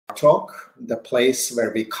Talk, the place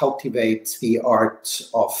where we cultivate the art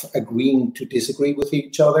of agreeing to disagree with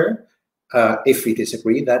each other, if we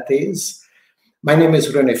disagree, that is. My name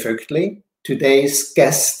is René. Today's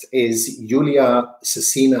guest is Yuliya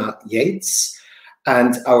Sasina-Yates,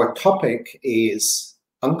 and our topic is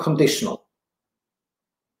unconditional.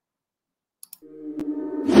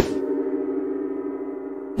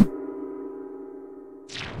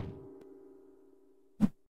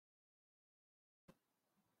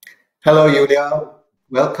 Hello, Yuliya.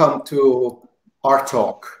 Welcome to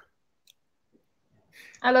RTalk.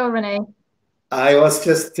 Hello, René. I was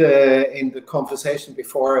just in the conversation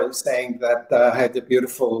before saying that I had a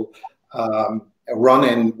beautiful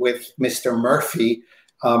run-in with Mr. Murphy,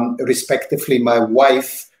 respectively my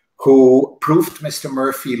wife, who proved Mr.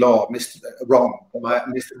 Murphy law wrong.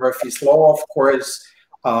 Mr. Murphy's law, of course,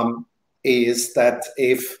 is that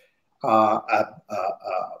if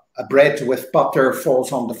a bread with butter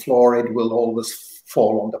falls on the floor, it will always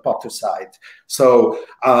fall on the butter side. So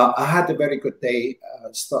I had a very good day,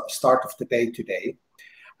 start of the day today.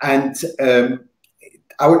 And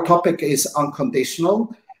our topic is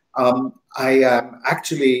unconditional. I am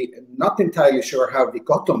actually not entirely sure how we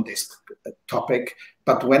got on this topic,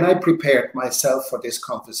 but when I prepared myself for this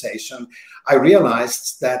conversation, I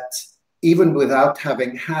realized that even without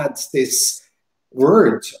having had this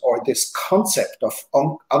word or this concept of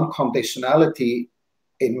unconditionality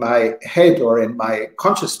in my head or in my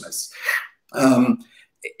consciousness,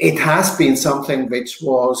 it has been something which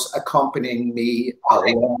was accompanying me a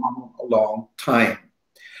long, long time.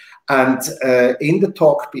 And in the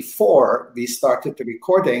talk before we started the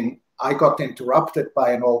recording, I got interrupted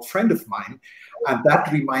by an old friend of mine, and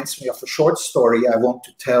that reminds me of a short story I want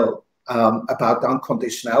to tell about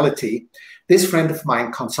unconditionality. This friend of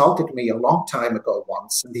mine consulted me a long time ago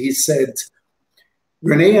once, and he said,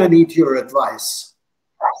 René, I need your advice.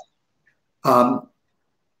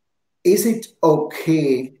 Is it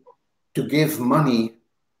okay to give money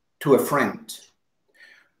to a friend?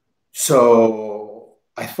 So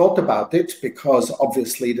I thought about it, because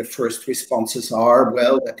obviously the first responses are,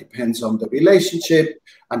 well, that depends on the relationship,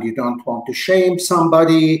 and you don't want to shame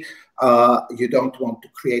somebody. You don't want to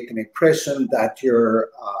create an impression that you're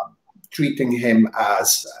treating him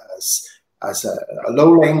as a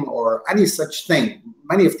lowling or any such thing.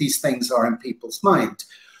 Many of these things are in people's mind.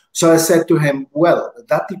 So I said to him, well,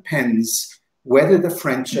 that depends whether the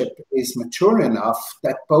friendship is mature enough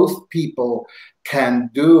that both people can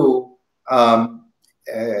do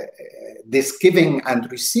this giving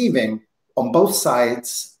and receiving on both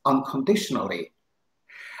sides unconditionally.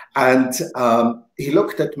 And he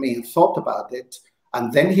looked at me and thought about it,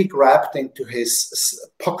 and then he grabbed into his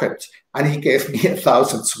pocket and he gave me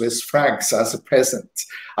 1,000 Swiss francs as a present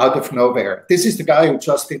out of nowhere. This is the guy who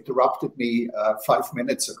just interrupted me 5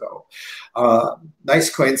 minutes ago. Nice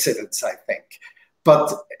coincidence, I think.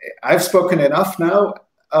 But I've spoken enough now.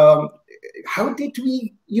 How did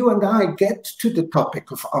you and I get to the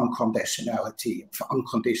topic of unconditionality, of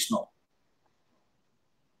unconditional?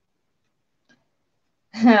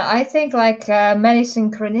 I think, like many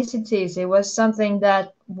synchronicities, it was something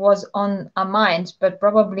that was on our mind, but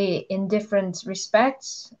probably in different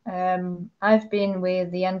respects. I've been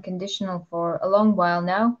with the unconditional for a long while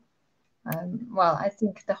now. Well, I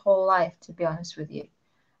think the whole life, to be honest with you.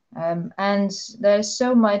 And there's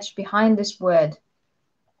so much behind this word.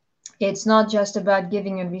 It's not just about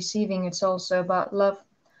giving and receiving, it's also about love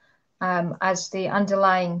as the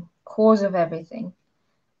underlying cause of everything.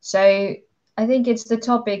 So I think it's the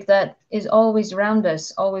topic that is always around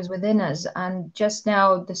us, always within us. And just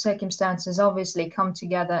now, the circumstances obviously come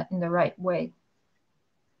together in the right way.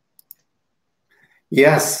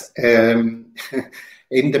 Yes. In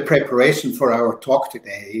the preparation for our talk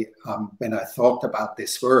today, when I thought about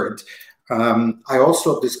this word, I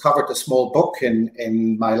also discovered a small book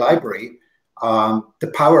in my library,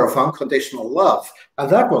 The Power of Unconditional Love. And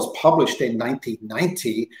that was published in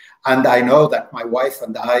 1990. And I know that my wife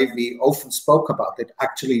and I, we often spoke about it.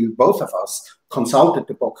 Actually, both of us consulted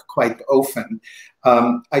the book quite often.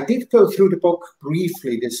 I did go through the book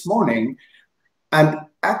briefly this morning. And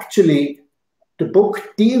actually, the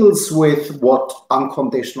book deals with what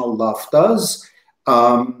unconditional love does,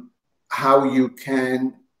 how you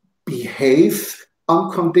can behave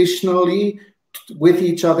unconditionally with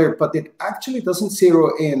each other, but it actually doesn't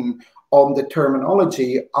zero in on the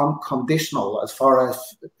terminology unconditional as far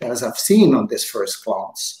as I've seen on this first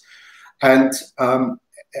glance. And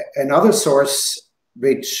another source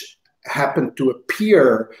which happened to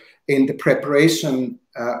appear in the preparation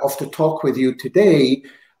of the talk with you today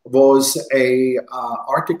was a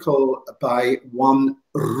article by one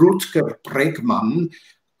Rutger Bregman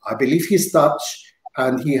I believe he's Dutch,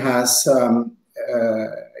 and he has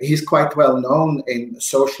he's quite well known in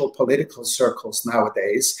social political circles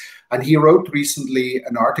nowadays. And he wrote recently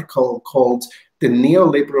an article called "The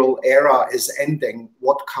Neoliberal Era is Ending.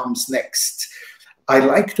 What Comes Next?" I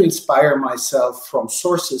like to inspire myself from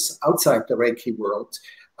sources outside the Reiki world.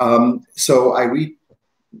 So I read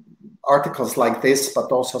articles like this,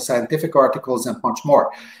 but also scientific articles and much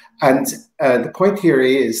more. And the point here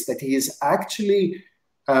is that he is actually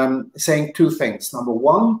saying two things. Number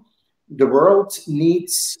one, the world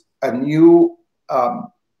needs a new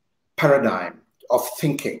paradigm of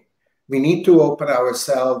thinking. We need to open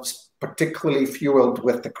ourselves, particularly fueled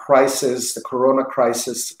with the crisis, the corona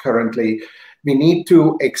crisis currently. We need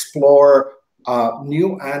to explore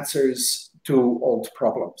new answers to old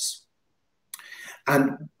problems.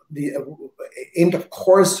 And in the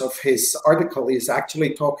course of his article, he's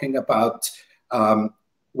actually talking about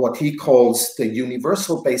what he calls the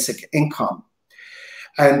universal basic income.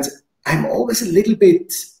 And I'm always a little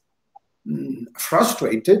bit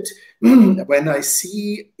frustrated when I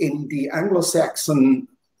see in the Anglo-Saxon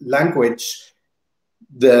language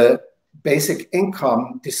the basic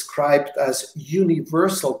income described as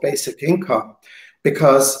universal basic income,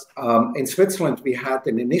 because in Switzerland we had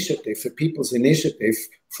an initiative, a people's initiative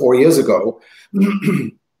 4 years ago,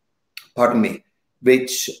 pardon me,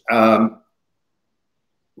 which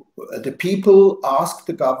the people asked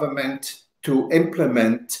the government to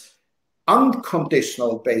implement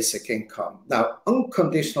unconditional basic income. Now,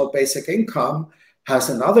 unconditional basic income has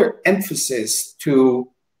another emphasis to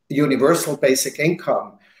universal basic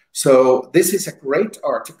income. So this is a great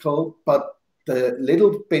article, but the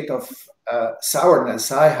little bit of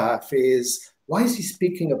sourness I have is, why is he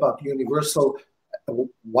speaking about universal?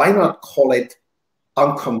 Why not call it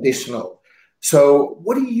unconditional? So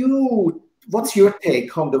what's your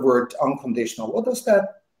take on the word unconditional? What does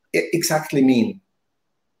that exactly mean?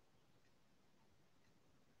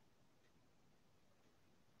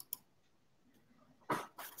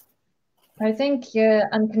 I think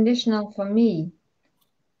unconditional for me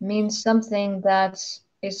means something that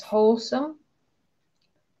is wholesome,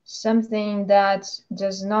 something that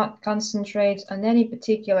does not concentrate on any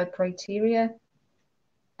particular criteria,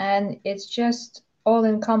 and it's just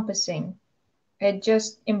all-encompassing. It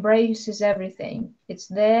just embraces everything. It's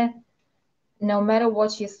there no matter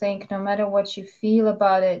what you think, no matter what you feel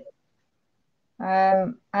about it.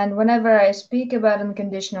 And whenever I speak about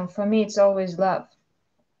unconditional, for me, it's always love.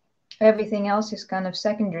 Everything else is kind of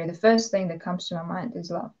secondary. The first thing that comes to my mind is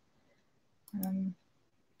love.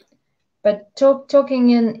 But talking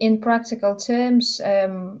in practical terms,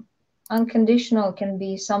 unconditional can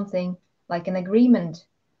be something like an agreement,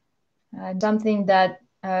 something that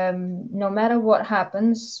no matter what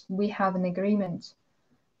happens, we have an agreement.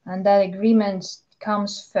 And that agreement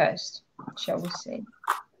comes first, shall we say.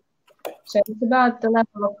 So it's about the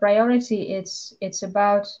level of priority. It's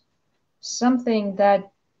about something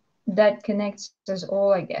that connects us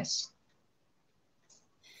all, I guess.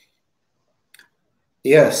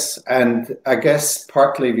 Yes, and I guess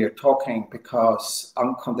partly we're talking because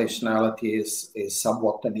unconditionality is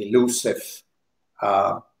somewhat an elusive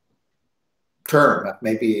term.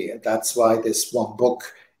 Maybe that's why this one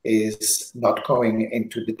book is not going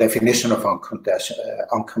into the definition of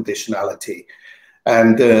unconditionality.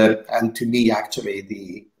 And to me, actually,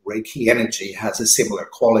 the Reiki energy has a similar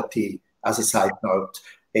quality. As a side note,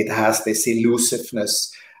 it has this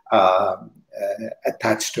elusiveness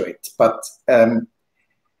attached to it. But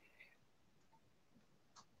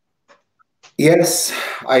yes,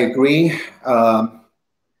 I agree to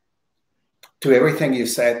everything you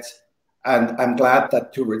said. And I'm glad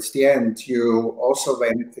that towards the end, you also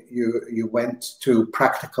went to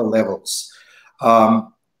practical levels. I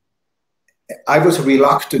was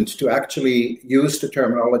reluctant to actually use the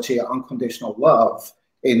terminology unconditional love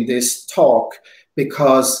in this talk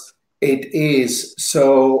because it is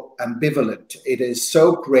so ambivalent. It is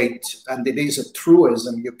so great, and it is a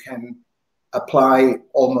truism you can apply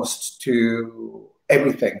almost to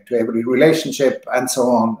everything, to every relationship and so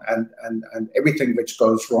on, and everything which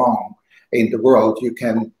goes wrong in the world. You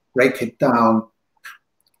can break it down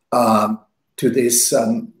to this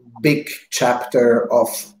big chapter of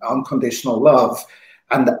unconditional love.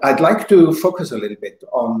 And I'd like to focus a little bit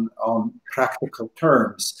on practical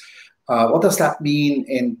terms. What does that mean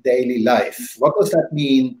in daily life? What does that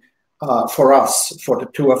mean for us, for the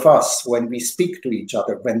two of us, when we speak to each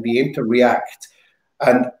other, when we interact?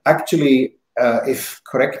 And actually,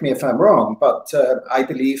 correct me if I'm wrong, but I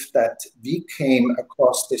believe that we came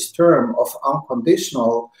across this term of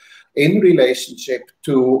unconditional in relationship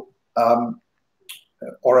to,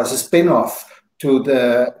 or as a spin-off to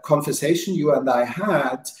the conversation you and I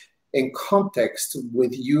had in context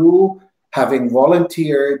with you having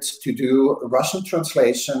volunteered to do Russian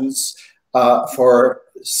translations for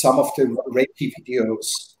some of the Reiki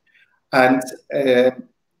videos. And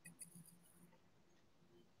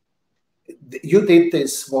you did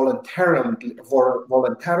this voluntarily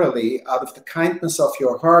out of the kindness of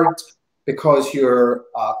your heart, because you're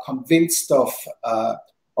convinced of a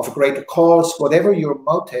greater cause, whatever your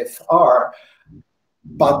motive are.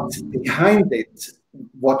 But behind it,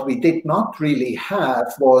 what we did not really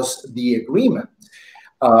have was the agreement.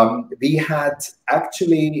 We had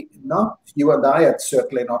actually not, you and I had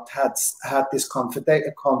certainly not had this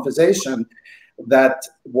conversation that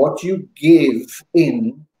what you give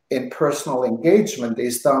in personal engagement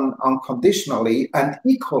is done unconditionally, and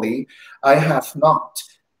equally, I have not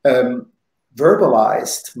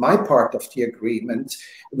verbalized my part of the agreement,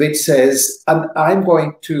 which says, and I'm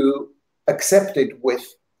going to accept it with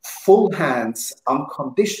full hands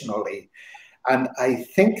unconditionally. And I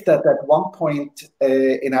think that at one point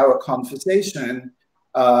in our conversation,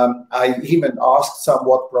 I even asked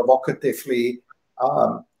somewhat provocatively,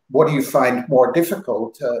 what do you find more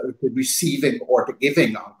difficult, the receiving or the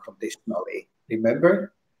giving unconditionally?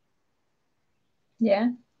 Remember? Yeah.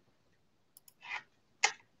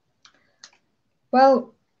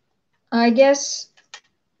 Well, I guess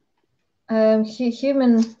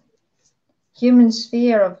human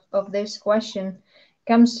sphere of this question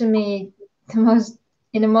comes to me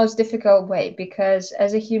in the most difficult way, because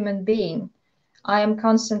as a human being, I am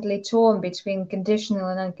constantly torn between conditional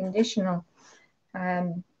and unconditional.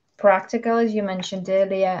 Practical, as you mentioned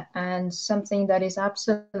earlier, and something that is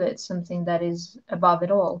absolute, something that is above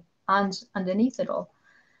it all and underneath it all.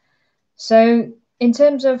 So in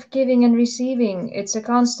terms of giving and receiving, it's a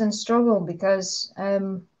constant struggle, because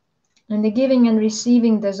in the giving and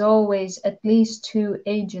receiving, there's always at least two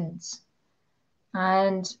agents.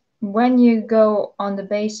 And when you go on the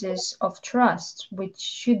basis of trust, which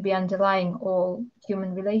should be underlying all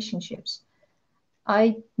human relationships,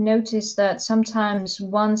 I notice that sometimes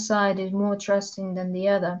one side is more trusting than the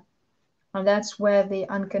other. And that's where the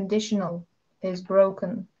unconditional is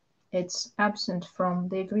broken. It's absent from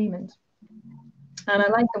the agreement. And I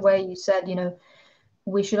like the way you said,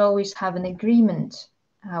 we should always have an agreement.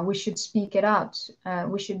 We should speak it out.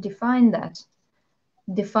 We should define that.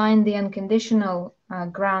 Define the unconditional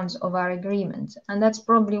grounds of our agreement. And that's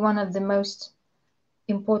probably one of the most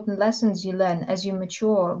important lessons you learn as you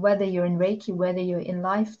mature, whether you're in Reiki, whether you're in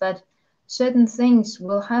life, that certain things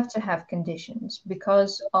will have to have conditions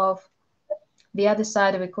because of the other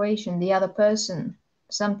side of equation, the other person.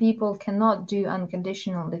 Some people cannot do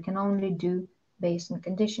unconditional. They can only do based on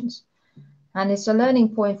conditions. And it's a learning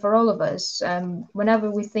point for all of us.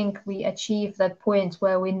 Whenever we think we achieve that point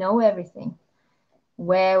where we know everything,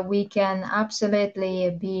 where we can absolutely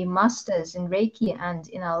be masters in Reiki and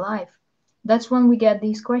in our life, that's when we get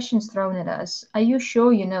these questions thrown at us. Are you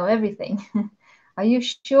sure you know everything? Are you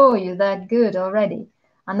sure you're that good already?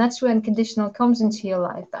 And that's when conditional comes into your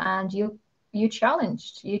life, and you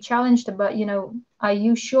challenged about, are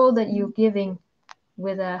you sure that you're giving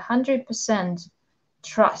with 100%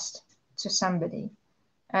 trust to somebody?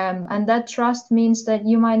 And that trust means that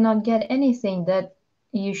you might not get anything that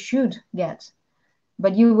you should get,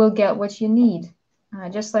 but you will get what you need.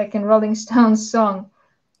 Just like in Rolling Stones song,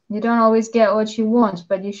 you don't always get what you want,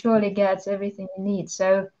 but you surely get everything you need.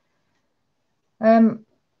 So I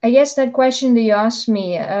guess that question that you asked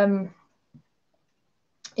me,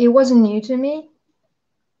 it wasn't new to me.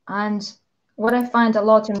 And what I find a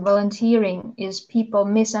lot in volunteering is people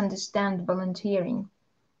misunderstand volunteering.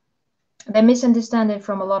 They misunderstand it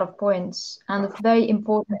from a lot of points. And a very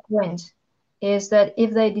important point is that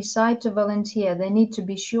if they decide to volunteer, they need to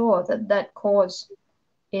be sure that that cause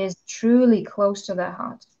is truly close to their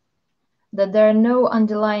heart, that there are no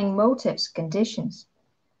underlying motives, conditions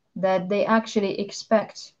that they actually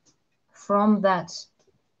expect from that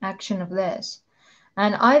action of theirs.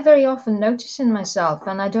 And I very often notice in myself,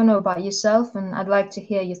 and I don't know about yourself, and I'd like to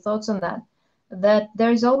hear your thoughts on that, that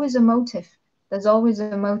there's always a motive. There's always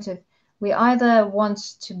a motive. We either want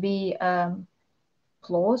to be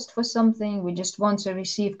applauded for something, we just want to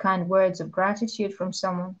receive kind words of gratitude from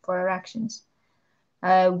someone for our actions.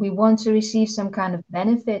 We want to receive some kind of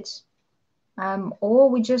benefit, or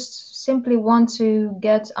we just simply want to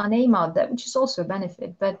get our name out there, which is also a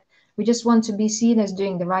benefit, but we just want to be seen as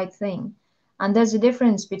doing the right thing. And there's a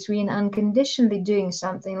difference between unconditionally doing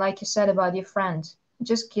something, like you said about your friend,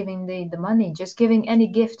 just giving the money, just giving any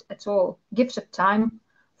gift at all. Gift of time,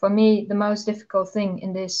 for me, the most difficult thing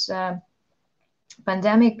in this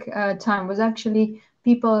pandemic time was actually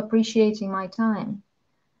people appreciating my time.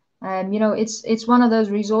 You know, it's one of those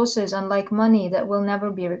resources, unlike money, that will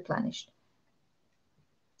never be replenished.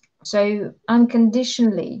 So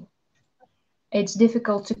unconditionally, it's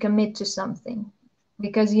difficult to commit to something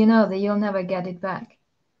because you know that you'll never get it back.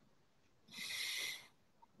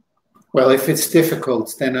 Well, if it's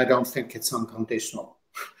difficult, then I don't think it's unconditional.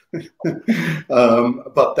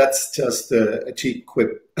 But that's just a cheap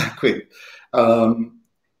quip.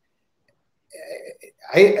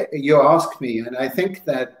 You asked me, and I think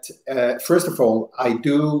that, first of all, I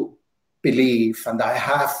do believe, and I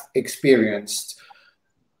have experienced,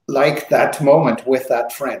 like that moment with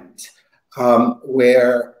that friend,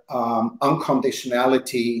 where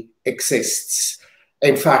unconditionality exists.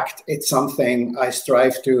 In fact, it's something I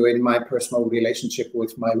strive to in my personal relationship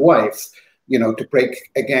with my wife, you know, to break,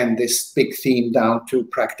 again, this big theme down to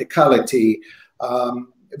practicality.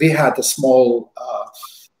 We had a small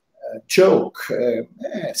joke,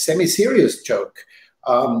 semi-serious joke,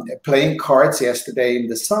 playing cards yesterday in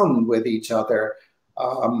the sun with each other.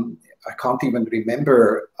 I can't even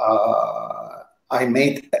remember. I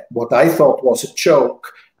made what I thought was a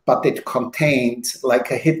joke, but it contained like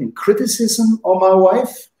a hidden criticism on my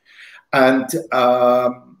wife. And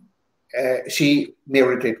she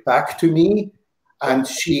mirrored it back to me. And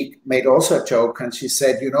she made also a joke, and she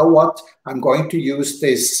said, you know what, I'm going to use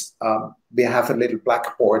this. We have a little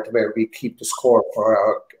blackboard where we keep the score for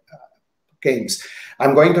our games.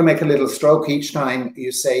 I'm going to make a little stroke each time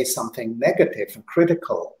you say something negative and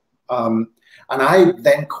critical. And I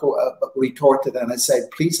then retorted and I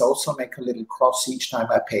said, please also make a little cross each time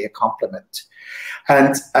I pay a compliment.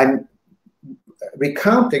 And I'm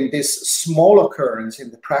recounting this small occurrence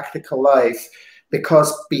in the practical life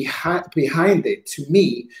because behind it, to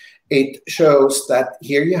me, it shows that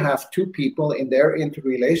here you have two people in their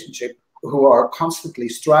interrelationship who are constantly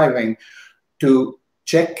striving to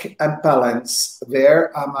check and balance.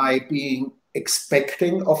 Where am I being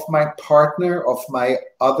expecting of my partner, of my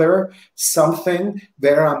other, something?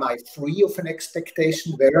 Where am I free of an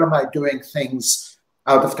expectation? Where am I doing things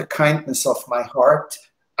out of the kindness of my heart?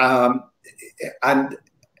 And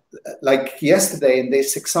like yesterday in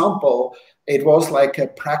this example, it was like a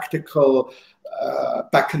practical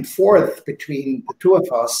back and forth between the two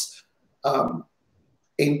of us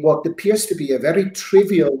in what appears to be a very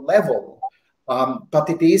trivial level. But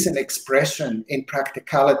it is an expression in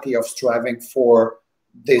practicality of striving for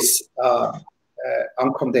this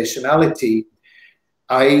unconditionality.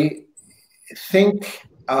 I think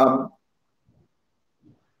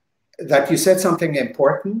that you said something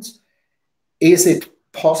important. Is it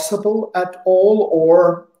possible at all?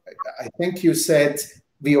 Or I think you said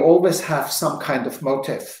we always have some kind of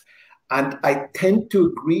motive. And I tend to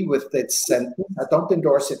agree with that sentence. I don't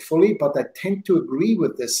endorse it fully, but I tend to agree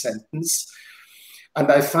with this sentence.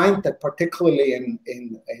 And I find that particularly in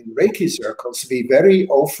Reiki circles, we very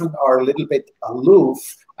often are a little bit aloof,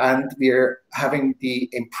 and we're having the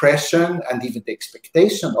impression and even the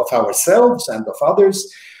expectation of ourselves and of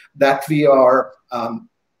others that we are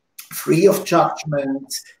free of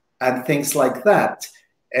judgment and things like that.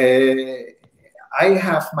 I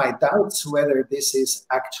have my doubts whether this is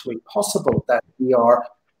actually possible, that we are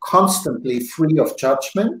constantly free of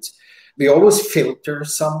judgment. We always filter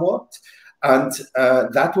somewhat. And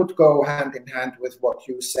that would go hand in hand with what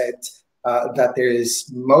you said, that there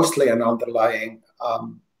is mostly an underlying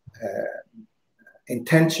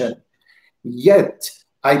intention. Yet,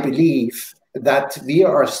 I believe that we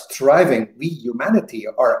are striving, we humanity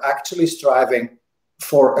are actually striving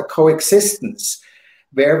for a coexistence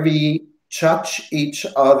where we judge each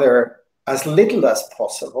other as little as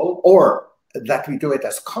possible, or that we do it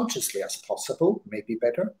as consciously as possible, maybe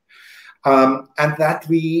better. And that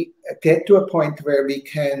we get to a point where we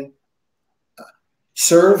can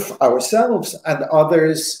serve ourselves and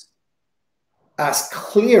others as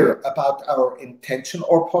clear about our intention,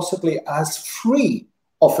 or possibly as free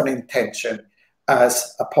of an intention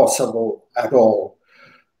as possible at all.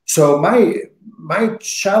 So my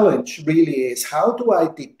challenge really is, how do I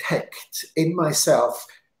detect in myself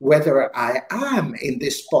whether I am in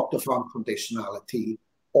this spot of unconditionality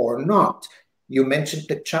or not? You mentioned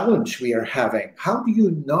the challenge we are having. How do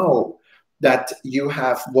you know that you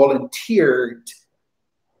have volunteered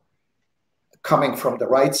coming from the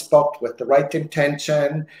right spot with the right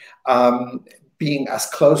intention, being as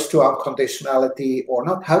close to unconditionality or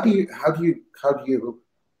not? How do you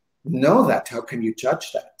know that? How can you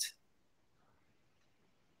judge that?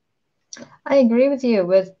 I agree with you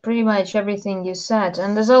with pretty much everything you said.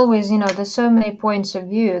 And there's always, there's so many points of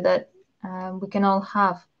view that we can all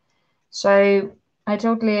have. So I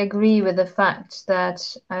totally agree with the fact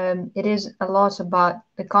that it is a lot about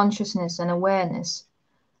the consciousness and awareness.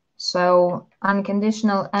 So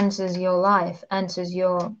unconditional enters your life, enters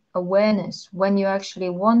your awareness when you actually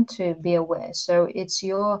want to be aware. So it's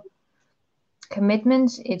your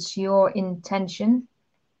commitment, it's your intention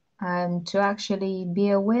to actually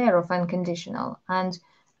be aware of unconditional and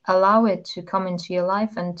allow it to come into your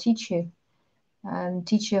life and teach you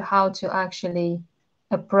how to actually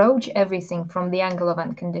approach everything from the angle of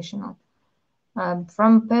unconditional.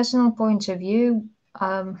 From personal point of view,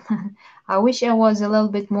 I wish I was a little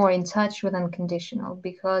bit more in touch with unconditional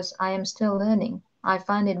because I am still learning. I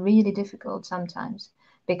find it really difficult sometimes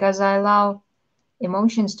because I allow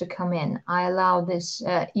emotions to come in. I allow this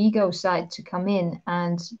ego side to come in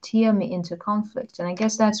and tear me into conflict. And I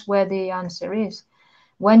guess that's where the answer is.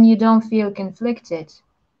 When you don't feel conflicted,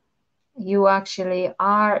 you actually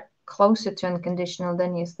are closer to unconditional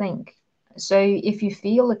than you think. So if you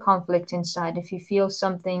feel a conflict inside, if you feel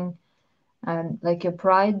something like your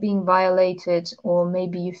pride being violated, or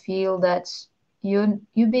maybe you feel that you're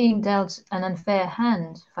being dealt an unfair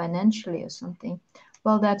hand financially or something,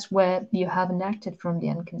 well, that's where you haven't acted from the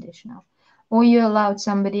unconditional. Or you allowed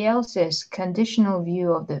somebody else's conditional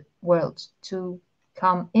view of the world to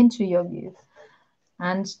come into your view.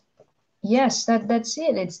 And yes, that's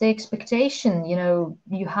it. It's the expectation.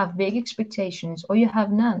 You have big expectations or you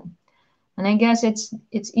have none. And I guess it's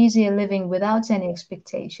easier living without any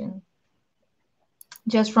expectation,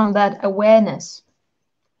 just from that awareness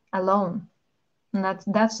alone. And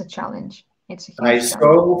that's a challenge. It's a I huge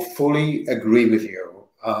challenge. so fully agree with you.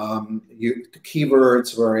 The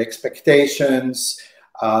keywords were expectations,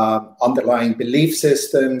 underlying belief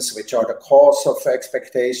systems, which are the cause of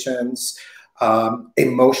expectations,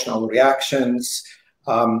 emotional reactions.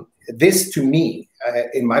 This to me,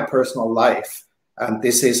 in my personal life, and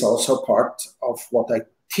this is also part of what I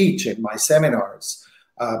teach in my seminars,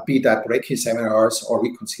 be that Reiki seminars or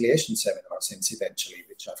reconciliation seminars, incidentally,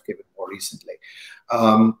 which I've given more recently.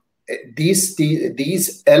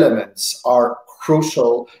 These elements are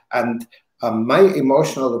crucial, and my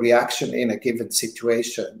emotional reaction in a given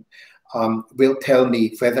situation will tell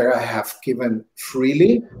me whether I have given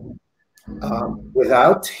freely,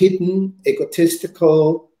 without hidden,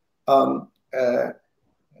 egotistical,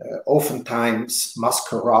 oftentimes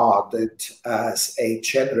masqueraded as a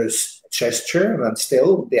generous gesture, and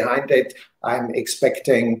still behind it I'm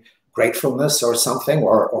expecting gratefulness or something,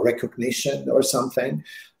 or recognition or something.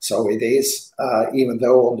 So it is, even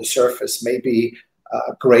though on the surface may be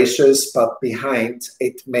gracious, but behind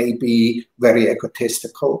it may be very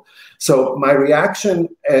egotistical. So my reaction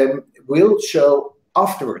will show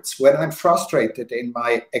afterwards, when I'm frustrated in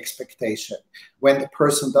my expectation, when the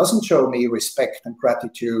person doesn't show me respect and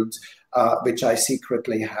gratitude, which I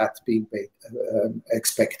secretly had been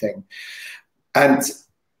expecting. And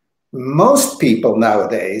most people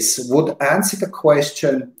nowadays would answer the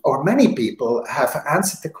question, or many people have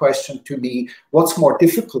answered the question to me, what's more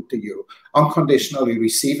difficult to you, unconditionally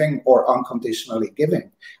receiving or unconditionally giving?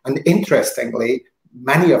 And interestingly,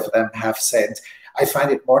 many of them have said, I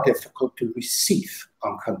find it more difficult to receive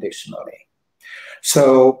unconditionally.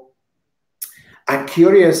 So I'm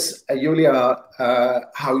curious, Yuliya,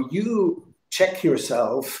 how you check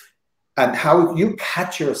yourself and how you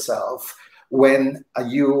catch yourself when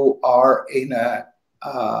you are in a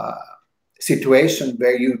situation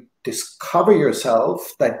where you discover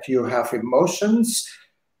yourself that you have emotions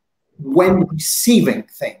when receiving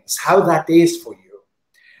things, how that is for you.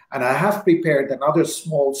 And I have prepared another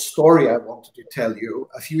small story I wanted to tell you.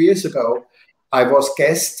 A few years ago, I was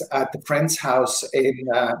guest at a friend's house in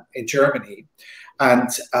Germany, and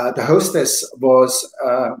the hostess was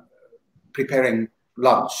preparing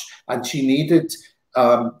lunch, and she needed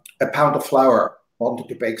a pound of flour, wanted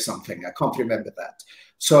to bake something. I can't remember that.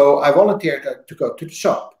 So I volunteered to go to the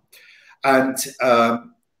shop. And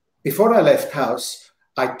before I left house,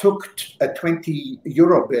 I took a 20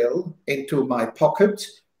 euro bill into my pocket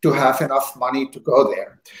to have enough money to go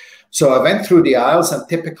there. So I went through the aisles, and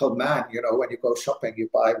typical man, when you go shopping, you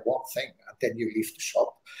buy one thing and then you leave the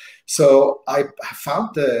shop. So I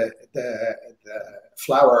found the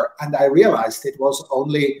flour, and I realized it was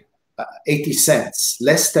only 80 cents,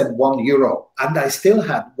 less than €1. And I still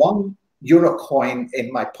had €1 coin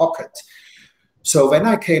in my pocket. So when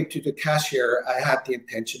I came to the cashier, I had the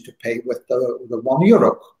intention to pay with the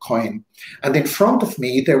 €1 coin. And in front of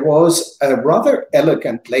me, there was a rather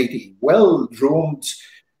elegant lady, well-groomed,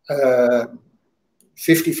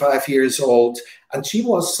 55 years old, and she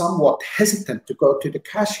was somewhat hesitant to go to the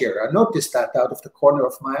cashier. I noticed that out of the corner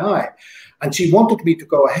of my eye. And she wanted me to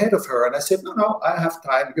go ahead of her. And I said, no, I have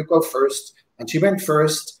time. You go first, And she went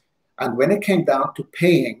first. And when it came down to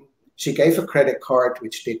paying, she gave a credit card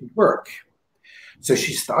which didn't work. So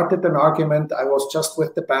she started an argument. I was just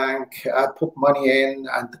with the bank. I put money in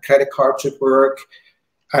and the credit card should work.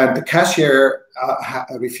 And the cashier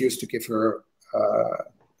refused to give her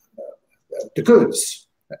the goods,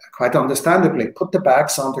 quite understandably, put the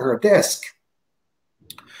bags under her desk.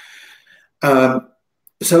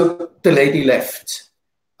 So the lady left.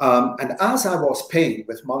 And as I was paying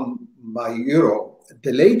with my euro,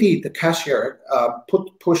 the lady, the cashier,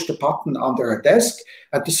 pushed a button under her desk,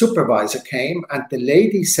 and the supervisor came, and the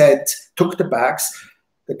lady said, took the bags,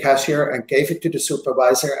 the cashier, and gave it to the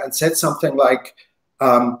supervisor and said something like,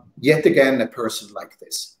 yet again, a person like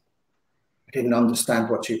this. I didn't understand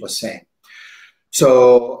what she was saying.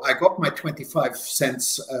 So I got my 25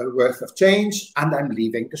 cents worth of change, and I'm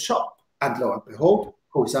leaving the shop. And lo and behold,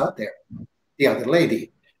 who's out there? The other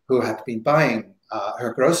lady who had been buying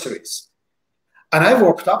her groceries. And I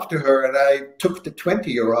walked up to her and I took the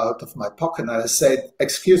 20 euro out of my pocket and I said,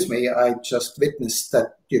 excuse me, I just witnessed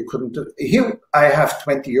that you couldn't do. Here I have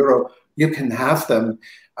 20 euro, you can have them.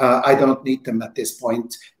 I don't need them at this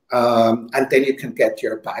point. And then you can get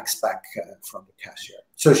your bags back from the cashier.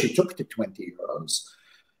 So she took the 20 euros,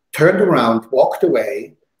 turned around, walked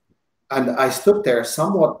away, and I stood there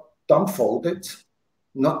somewhat dumbfolded,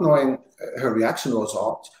 not knowing her reaction was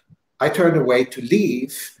odd. I turned away to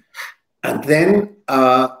leave, and then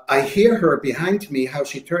I hear her behind me, how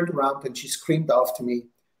she turned around and she screamed after me,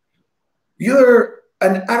 "You're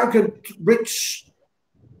an arrogant, rich,"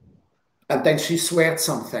 and then she sweared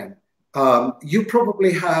something. "You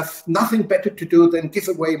probably have nothing better to do than give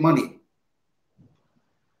away money."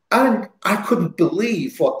 And I couldn't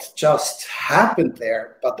believe what just happened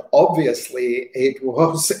there, but obviously it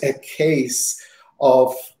was a case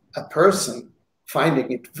of a person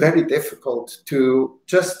finding it very difficult to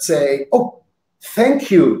just say, "Oh,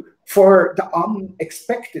 thank you for the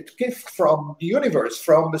unexpected gift from the universe,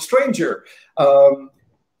 from a stranger.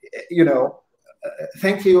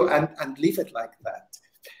 Thank you," and leave it like that.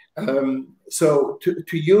 So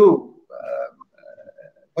to you,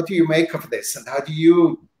 what do you make of this, and how do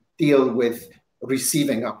you deal with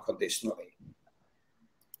receiving unconditionally?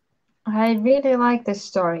 I really like this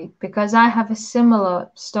story because I have a similar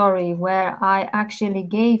story where I actually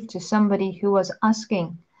gave to somebody who was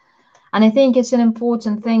asking. And I think it's an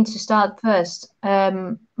important thing to start first.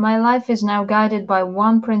 My life is now guided by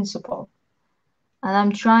one principle, and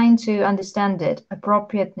I'm trying to understand it,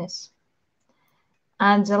 appropriateness.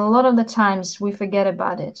 And a lot of the times we forget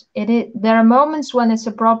about it. There are moments when it's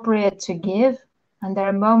appropriate to give, and there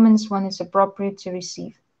are moments when it's appropriate to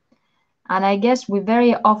receive. And I guess we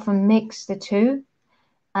very often mix the two,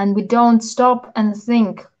 and we don't stop and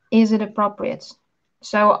think, is it appropriate?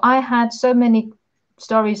 So I had so many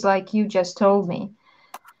stories like you just told me,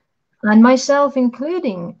 and myself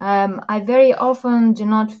including. I very often do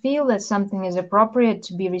not feel that something is appropriate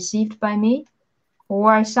to be received by me,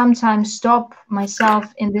 or I sometimes stop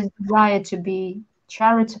myself in this desire to be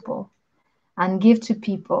charitable and give to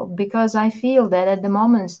people because I feel that at the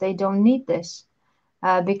moment they don't need this.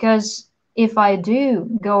 Because if I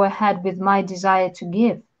do go ahead with my desire to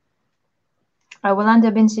give, I will end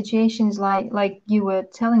up in situations like you were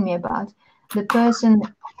telling me about. The person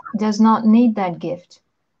does not need that gift.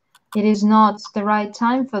 It is not the right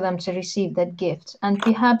time for them to receive that gift. And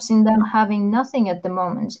perhaps in them having nothing at the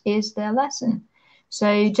moment is their lesson.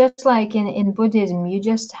 So just like in Buddhism, you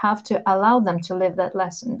just have to allow them to live that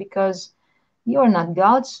lesson because you're not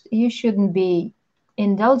God. You shouldn't be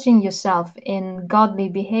indulging yourself in godly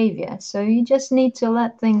behavior. So you just need to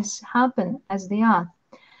let things happen as they are.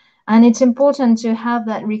 And it's important to have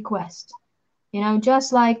that request.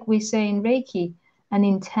 Just like we say in Reiki, an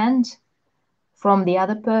intent from the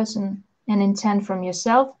other person, an intent from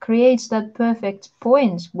yourself creates that perfect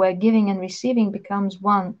point where giving and receiving becomes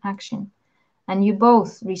one action. And you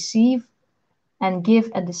both receive and give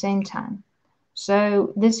at the same time.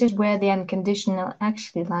 So this is where the unconditional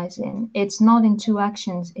actually lies in. It's not in two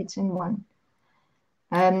actions, it's in one.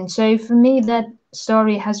 So for me, that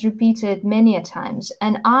story has repeated many a times,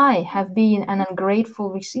 and I have been an ungrateful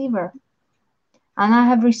receiver. And I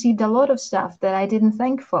have received a lot of stuff that I didn't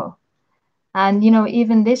thank for. And,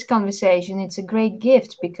 even this conversation, it's a great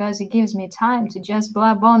gift because it gives me time to just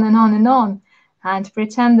blab on and on and on and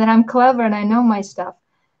pretend that I'm clever and I know my stuff,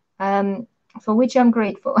 for which I'm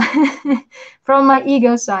grateful from my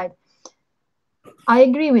ego side. I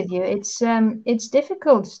agree with you. It's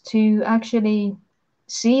difficult to actually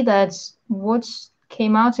see that what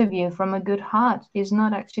came out of you from a good heart is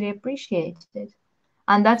not actually appreciated.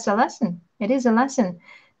 And that's a lesson. It is a lesson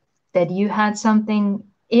that you had something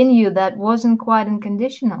in you that wasn't quite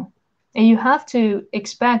unconditional. And you have to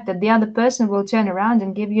expect that the other person will turn around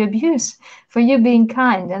and give you abuse for you being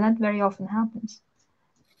kind, and that very often happens.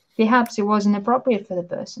 Perhaps it wasn't appropriate for the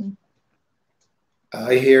person.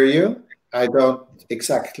 I hear you. I don't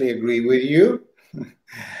exactly agree with you.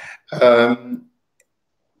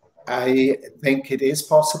 I think it is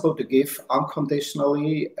possible to give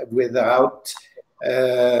unconditionally without,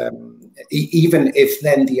 even if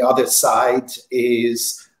then the other side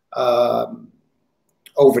is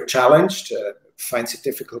over-challenged, finds it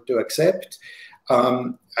difficult to accept.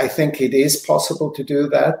 I think it is possible to do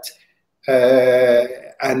that.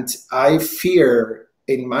 And I fear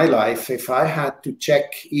in my life, if I had to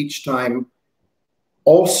check each time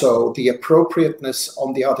also the appropriateness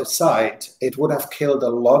on the other side, it would have killed a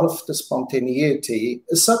lot of the spontaneity,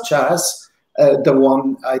 such as the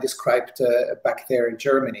one I described back there in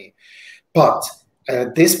Germany. But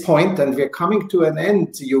at this point, and we're coming to an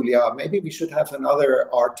end, Yuliya, maybe we should have another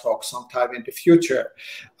RTalk sometime in the future.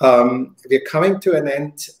 We're coming to an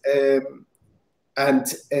end, and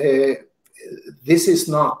this is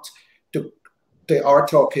not, the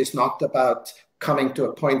RTalk is not about coming to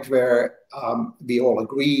a point where we all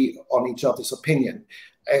agree on each other's opinion.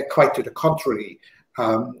 Quite to the contrary.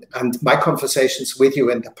 And my conversations with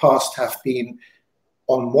you in the past have been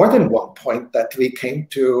on more than one point that we came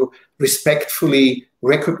to respectfully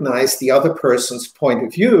recognize the other person's point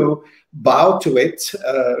of view, bow to it,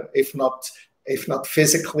 if not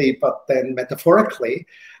physically, but then metaphorically,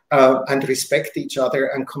 and respect each other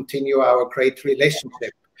and continue our great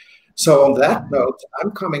relationship. So on that note,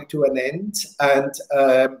 I'm coming to an end, and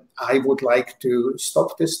I would like to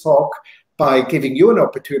stop this talk by giving you an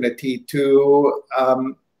opportunity to,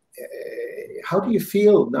 how do you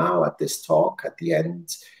feel now at this talk at the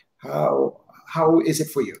end? How is it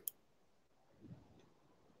for you?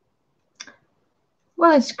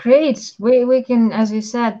 Well, it's great. We can, as you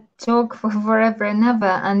said, talk for forever and ever,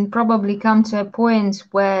 and probably come to a point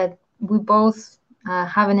where we both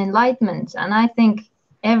have an enlightenment. And I think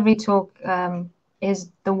every talk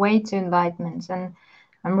is the way to enlightenment. And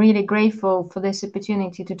I'm really grateful for this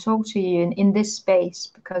opportunity to talk to you in this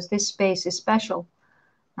space, because this space is special.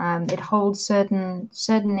 It holds certain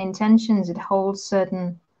intentions. It holds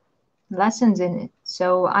certain lessons in it.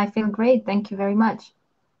 So I feel great. Thank you very much.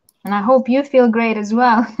 And I hope you feel great as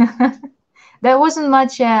well. There wasn't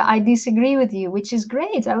much I disagree with you, which is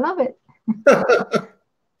great. I love it.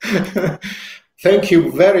 Thank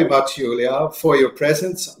you very much, Yuliya, for your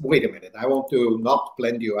presence. Wait a minute. I want to not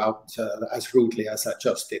blend you out as rudely as I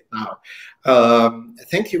just did now.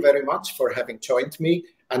 Thank you very much for having joined me.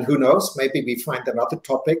 And who knows, maybe we find another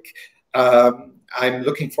topic. I'm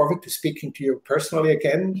looking forward to speaking to you personally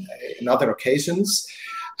again in other occasions.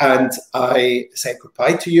 And I say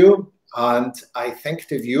goodbye to you. And I thank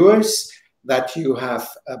the viewers that you have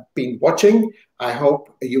been watching. I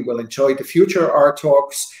hope you will enjoy the future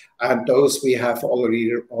RTalks and those we have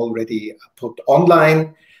already put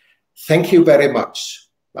online. Thank you very much.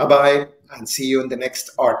 Bye-bye, and see you in the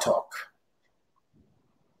next RTalk.